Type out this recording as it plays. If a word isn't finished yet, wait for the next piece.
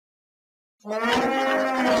Hey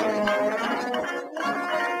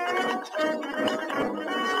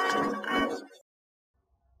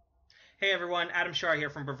everyone, Adam Shar here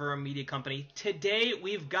from Bravura Media Company. Today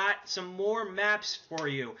we've got some more maps for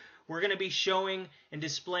you. We're going to be showing and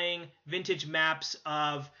displaying vintage maps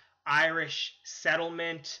of Irish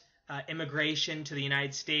settlement, immigration to the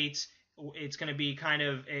United States. It's going to be kind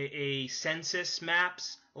of a census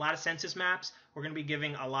maps, a lot of census maps. We're going to be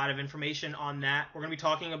giving a lot of information on that. We're going to be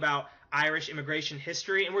talking about Irish immigration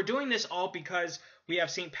history, and we're doing this all because we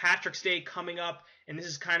have St. Patrick's Day coming up, and this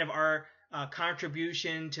is kind of our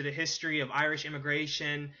contribution to the history of Irish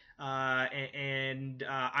immigration and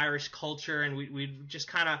Irish culture, and we just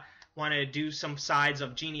kind of want to do some sides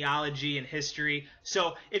of genealogy and history.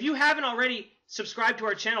 So if you haven't already subscribed to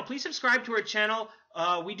our channel, please subscribe to our channel.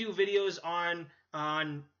 We do videos on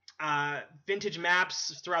vintage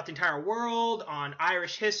maps throughout the entire world, on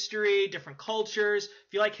Irish history, different cultures.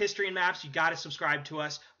 If you like history and maps, you got to subscribe to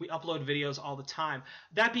us. We upload videos all the time.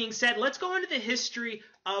 That being said, let's go into the history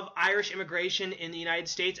of Irish immigration in the United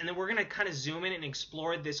States, and then we're going to kind of zoom in and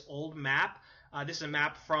explore this old map. This is a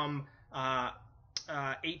map from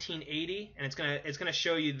 1880, and it's gonna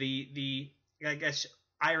show you the I guess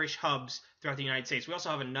Irish hubs throughout the United States. We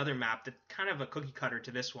also have another map that's kind of a cookie cutter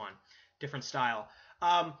to this one, different style.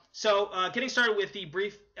 Getting started with the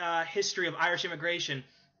brief history of Irish immigration,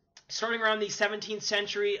 starting around the 17th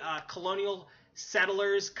century, colonial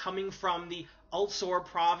settlers coming from the Ulster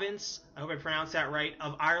province, I hope I pronounced that right,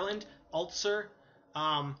 of Ireland, Ulster.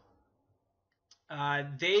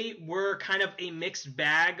 They were kind of a mixed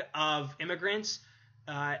bag of immigrants,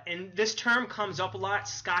 and this term comes up a lot,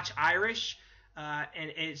 Scotch-Irish,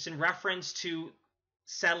 and it's in reference to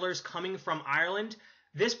settlers coming from Ireland.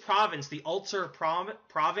 This province, the Ulster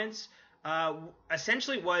province,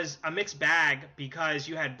 essentially was a mixed bag because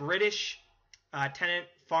you had British tenant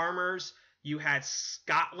farmers, you had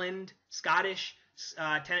Scottish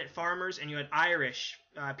tenant farmers, and you had Irish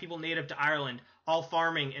people native to Ireland all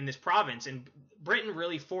farming in this province. And Britain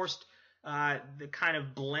really forced the kind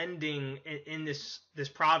of blending in this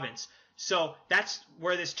province. So that's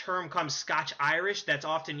where this term comes, Scotch-Irish, that's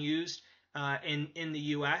often used in the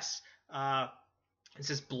U.S. It's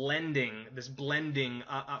this blending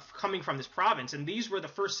coming from this province, and these were the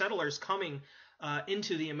first settlers coming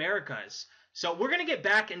into the Americas. So we're going to get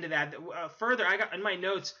back into that further. I got in my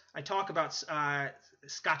notes, I talk about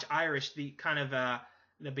Scotch-Irish, the kind of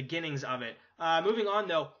the beginnings of it. Moving on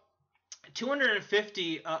though,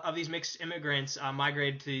 250 of these mixed immigrants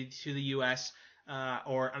migrated to the U.S.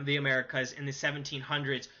 Or the Americas in the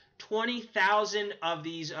 1700s. 20,000 of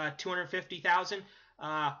these 250,000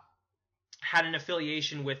 had an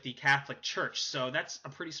affiliation with the Catholic Church, so that's a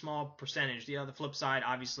pretty small percentage. The flip side,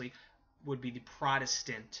 obviously, would be the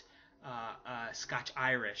Protestant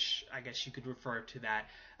Scotch-Irish, I guess you could refer to that.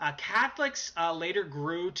 Catholics later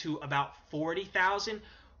grew to about 40,000,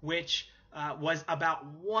 which was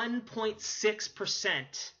about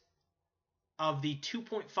 1.6% of the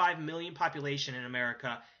 2.5 million population in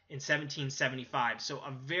America in 1775. So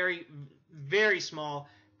a very, very small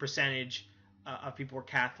percentage of people were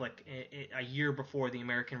Catholic a year before the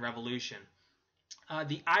American Revolution.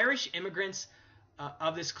 The Irish immigrants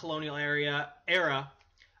of this colonial era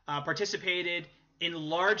participated in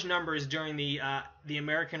large numbers during the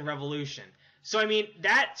American Revolution. So I mean,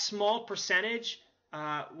 that small percentage,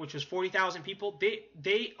 which was 40,000 people,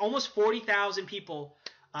 they almost 40,000 people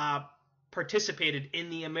participated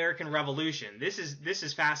in the American Revolution. This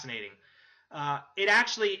is fascinating. It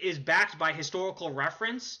actually is backed by historical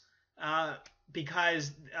reference.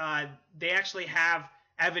 Because they actually have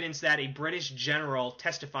evidence that a British general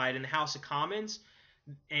testified in the House of Commons,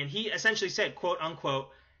 and he essentially said, quote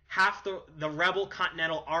unquote, half the rebel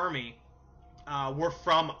Continental Army were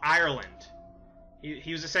from Ireland.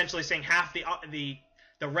 He was essentially saying half the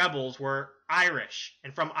rebels were Irish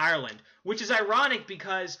and from Ireland, which is ironic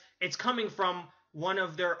because it's coming from one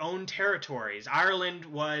of their own territories. Ireland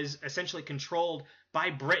was essentially controlled by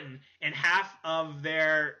Britain, and half of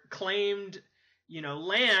their claimed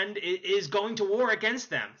land is going to war against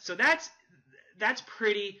them. So that's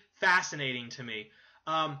pretty fascinating to me.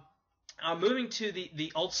 Moving to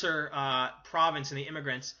the Ulster province and the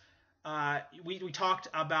immigrants, we talked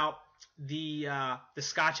about the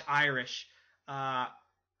Scotch-Irish.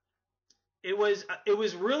 It was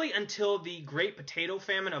really until the Great Potato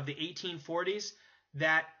Famine of the 1840s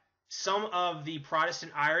that some of the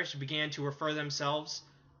Protestant Irish began to refer themselves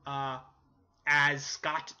as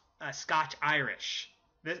Scotch-Irish.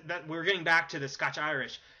 We're getting back to the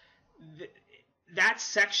Scotch-Irish. That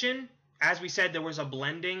section, as we said, there was a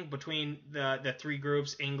blending between the three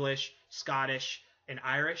groups, English, Scottish, and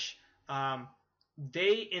Irish.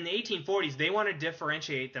 They in the 1840s they want to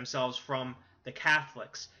differentiate themselves from the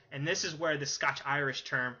Catholics, and this is where the Scotch-Irish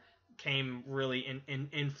term came really in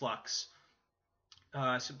influx,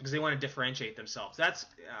 because they want to differentiate themselves. That's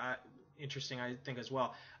interesting, I think, as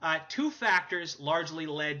well. Two factors largely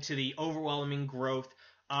led to the overwhelming growth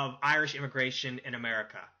of Irish immigration in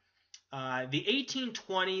America. The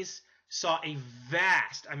 1820s saw a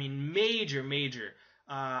vast, major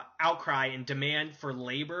outcry and demand for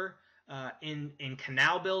labor in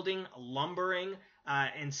canal building, lumbering,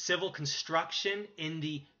 and civil construction in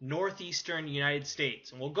the northeastern United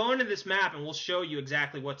States. And we'll go into this map and we'll show you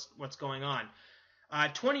exactly what's going on.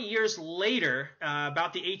 20 years later,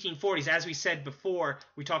 about the 1840s, as we said before,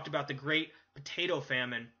 we talked about the Great Potato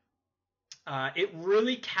Famine. It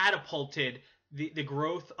really catapulted the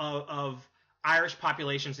growth of Irish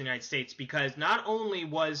populations in the United States, because not only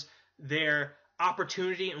was there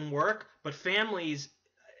opportunity and work, but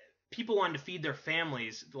people wanted to feed their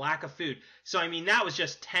families, the lack of food. So that was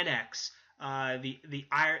just 10x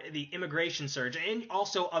the immigration surge, and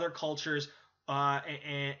also other cultures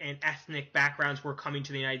and ethnic backgrounds were coming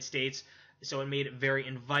to the United States, so it made it very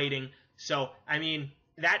inviting. So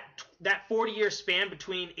that 40-year span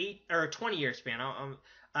between 20-year span,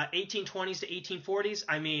 1820s to 1840s,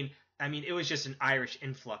 it was just an Irish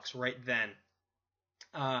influx right then.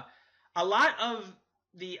 A lot of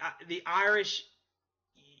the Irish,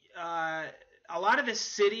 a lot of the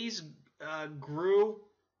cities grew,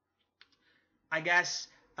 I guess,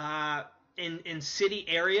 in city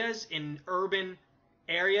areas, in urban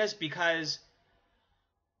areas, because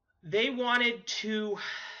they wanted to,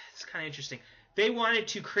 it's kind of interesting, they wanted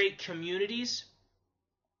to create communities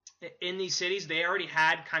in these cities. They already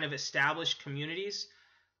had kind of established communities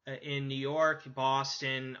in New York,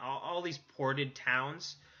 Boston, all these ported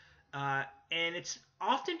towns. And it's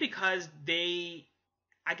often because I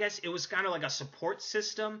guess it was kind of like a support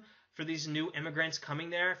system for these new immigrants coming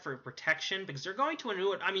there for protection, because they're going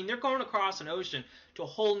to they're going across an ocean to a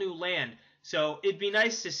whole new land. So it'd be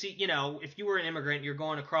nice to see, if you were an immigrant, you're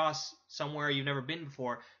going across somewhere you've never been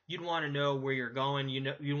before, you'd want to know where you're going.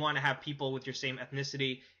 You want to have people with your same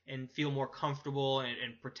ethnicity and feel more comfortable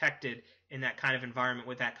and protected in that kind of environment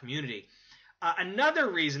with that community. Another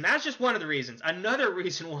reason, that's just one of the reasons. Another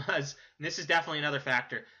reason was, and this is definitely another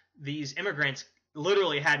factor, these immigrants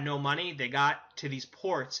literally had no money. They got to these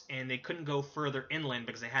ports and they couldn't go further inland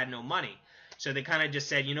because they had no money. So they kind of just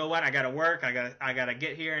said, you know what, I got to work, I got to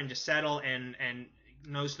get here and just settle and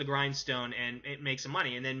nose to the grindstone and make some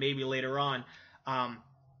money. And then maybe later on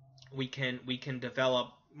we can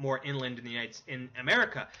develop more inland in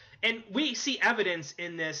America. And we see evidence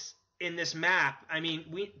in this map.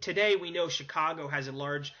 Today we know Chicago has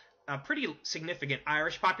a pretty significant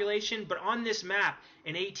Irish population, but on this map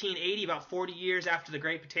in 1880, about 40 years after the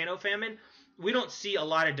Great Potato Famine, we don't see a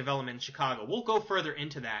lot of development in Chicago. We'll go further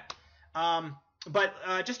into that. But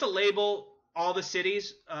just to label all the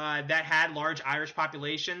cities that had large Irish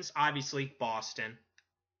populations, obviously Boston,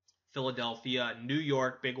 Philadelphia, New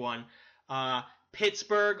York, big one,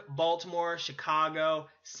 Pittsburgh, Baltimore, Chicago,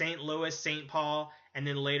 St. Louis, St. Paul, and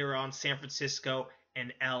then later on San Francisco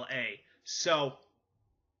and LA. So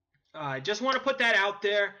just want to put that out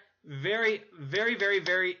there. Very, very, very,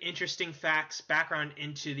 very interesting facts, background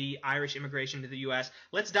into the Irish immigration to the U.S.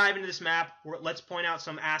 Let's dive into this map. Let's point out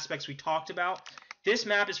some aspects we talked about. This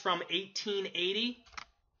map is from 1880,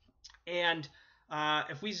 and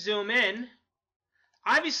if we zoom in,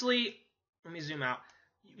 obviously, let me zoom out.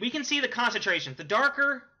 We can see the concentrations. The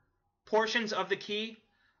darker portions of the key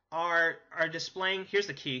are displaying. Here's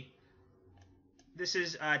the key. This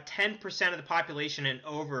is 10% of the population and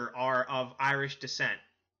over are of Irish descent.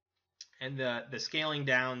 And the scaling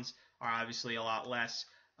downs are obviously a lot less,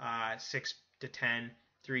 6 to 10,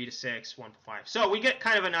 3 to 6, 1 to 5. So we get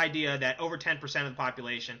kind of an idea that over 10% of the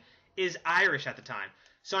population is Irish at the time.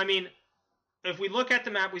 So, if we look at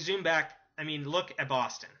the map, we zoom back, look at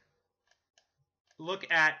Boston. Look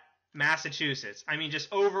at Massachusetts.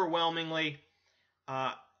 Just overwhelmingly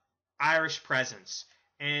Irish presence.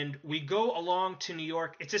 And we go along to New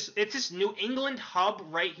York. It's this New England hub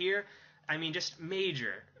right here. Just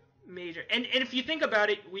major. And if you think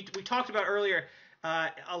about it, we talked about earlier,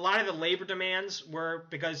 a lot of the labor demands were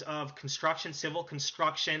because of construction, civil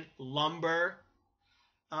construction, lumber.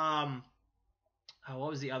 What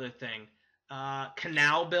was the other thing?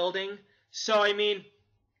 Canal building. So,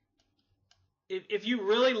 if you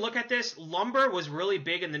really look at this, lumber was really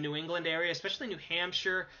big in the New England area, especially New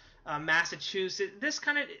Hampshire, Massachusetts. This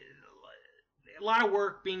kind of, a lot of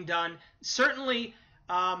work being done. Certainly,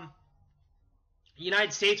 the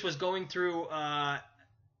United States was going through a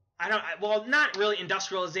well, not really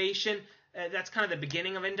industrialization. That's kind of the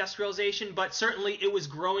beginning of industrialization, but certainly it was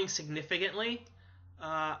growing significantly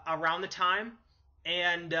around the time,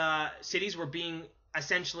 and cities were being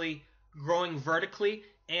essentially growing vertically.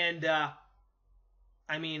 And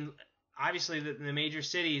I mean, obviously the major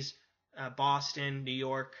cities, Boston, New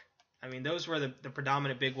York, I mean, those were the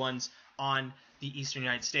predominant big ones on the eastern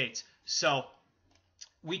United States. So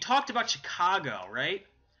we talked about Chicago, right?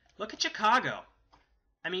 Look at Chicago.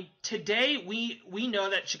 I mean, today we know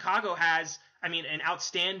that Chicago has, I mean, an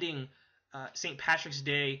outstanding St. Patrick's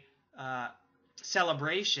Day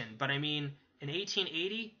celebration. But I mean, in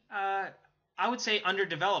 1880, I would say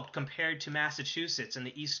underdeveloped compared to Massachusetts and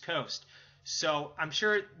the East Coast. So I'm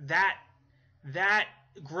sure that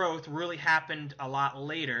growth really happened a lot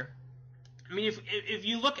later. I mean, if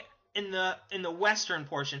you look in the western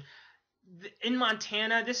portion, in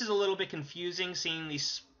Montana, this is a little bit confusing, seeing the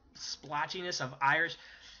splotchiness of Irish.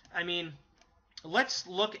 I mean, let's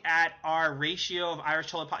look at our ratio of Irish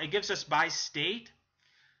total population. It gives us by state.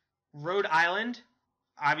 Rhode Island,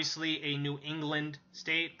 obviously a New England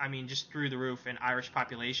state. I mean, just through the roof in Irish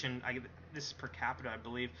population. This is per capita, I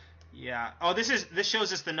believe. Yeah. Oh, this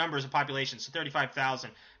shows us the numbers of population. So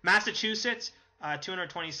 35,000. Massachusetts,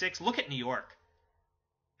 226. Look at New York.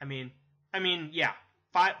 I mean, yeah,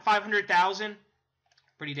 500,000.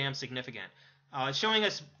 Pretty damn significant. It's showing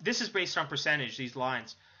us, this is based on percentage, these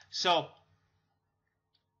lines. So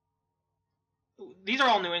these are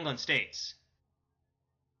all New England states.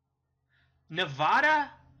 Nevada,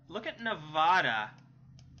 look at Nevada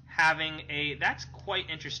having that's quite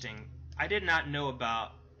interesting. I did not know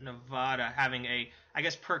about Nevada having I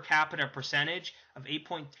guess, per capita percentage of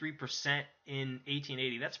 8.3% in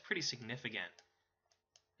 1880. That's pretty significant.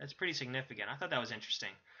 That's pretty significant. I thought that was interesting.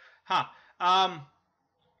 Huh.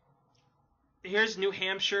 Here's New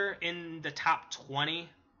Hampshire in the top 20.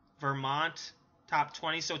 Vermont, top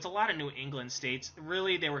 20. So it's a lot of New England states.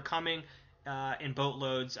 Really, they were coming in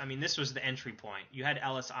boatloads. I mean, this was the entry point. You had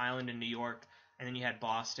Ellis Island in New York, and then you had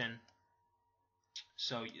Boston.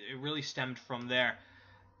 So it really stemmed from there.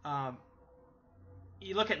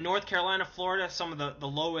 You look at North Carolina, Florida, some of the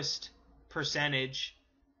lowest percentage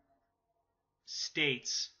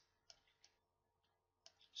states.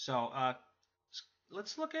 So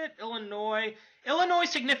let's look at Illinois. Illinois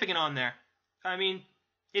is significant on there. I mean,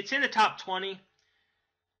 it's in the top 20,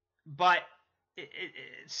 but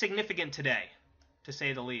it's significant today, to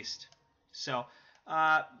say the least. So,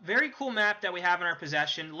 very cool map that we have in our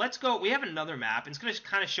possession. Let's go. We have another map. It's going to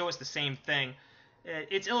kind of show us the same thing.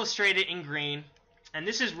 It's illustrated in green, and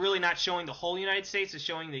this is really not showing the whole United States. It's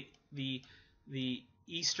showing the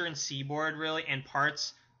eastern seaboard, really, and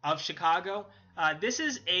parts of Chicago. This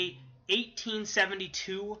is a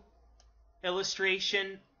 1872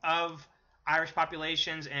 illustration of Irish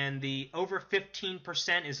populations, and the over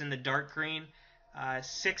 15% is in the dark green.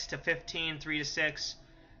 6 to 15, 3 to 6.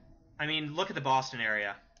 I mean, look at the Boston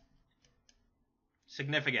area.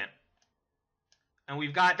 Significant. And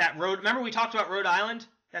we've got that road. Remember we talked about Rhode Island?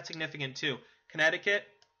 That's significant too. Connecticut.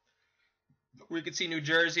 We could see New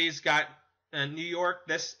Jersey's got New York,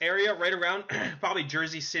 this area right around, probably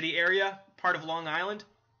Jersey City area, part of Long Island.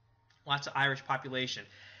 Lots of Irish population.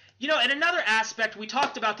 You know, and another aspect, we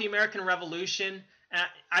talked about the American Revolution. And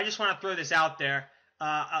I just want to throw this out there.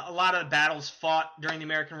 A lot of the battles fought during the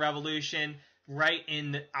American Revolution, right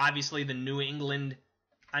in, obviously, the New England.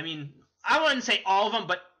 I mean, I wouldn't say all of them,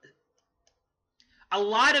 but a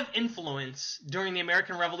lot of influence during the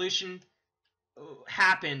American Revolution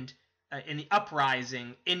happened in the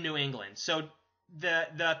uprising in New England. So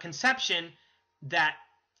the conception that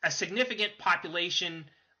a significant population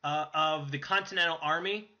of the Continental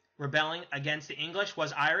Army rebelling against the English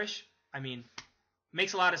was Irish, I mean,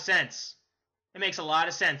 makes a lot of sense. It makes a lot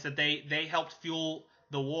of sense that they helped fuel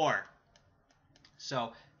the war.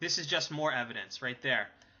 So this is just more evidence right there.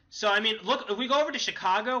 So, I mean, look, if we go over to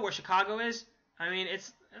Chicago, where Chicago is, I mean,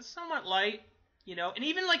 it's somewhat light, you know. And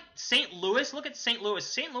even like St. Louis, look at St. Louis.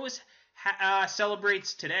 St. Louis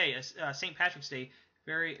celebrates today, St. Patrick's Day,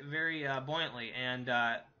 very, very buoyantly. And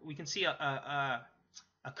we can see a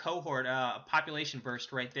cohort, a population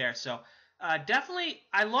burst right there. So definitely,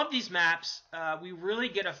 I love these maps. We really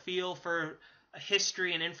get a feel for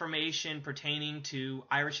history and information pertaining to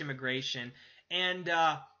Irish immigration. And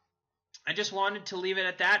I just wanted to leave it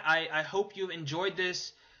at that. I hope you've enjoyed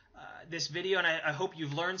this video, and I hope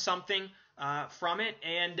you've learned something from it.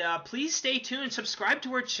 And please stay tuned. Subscribe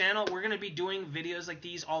to our channel. We're going to be doing videos like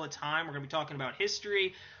these all the time. We're going to be talking about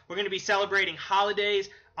history. We're going to be celebrating holidays.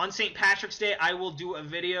 On St. Patrick's Day, I will do a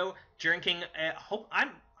video drinking.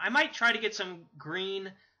 I might try to get some green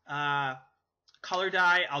color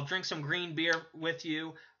dye. I'll drink some green beer with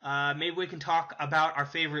you. Maybe we can talk about our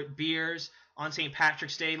favorite beers on St.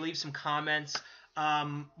 Patrick's Day. Leave some comments.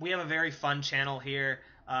 We have a very fun channel here.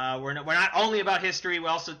 We're not only about history. We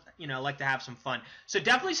also, like to have some fun. So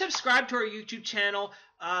definitely subscribe to our YouTube channel.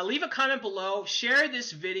 Leave a comment below. Share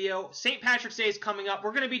this video. St. Patrick's Day is coming up.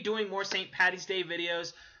 We're going to be doing more St. Patty's Day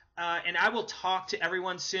videos. And I will talk to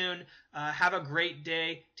everyone soon. Have a great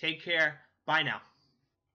day. Take care. Bye now.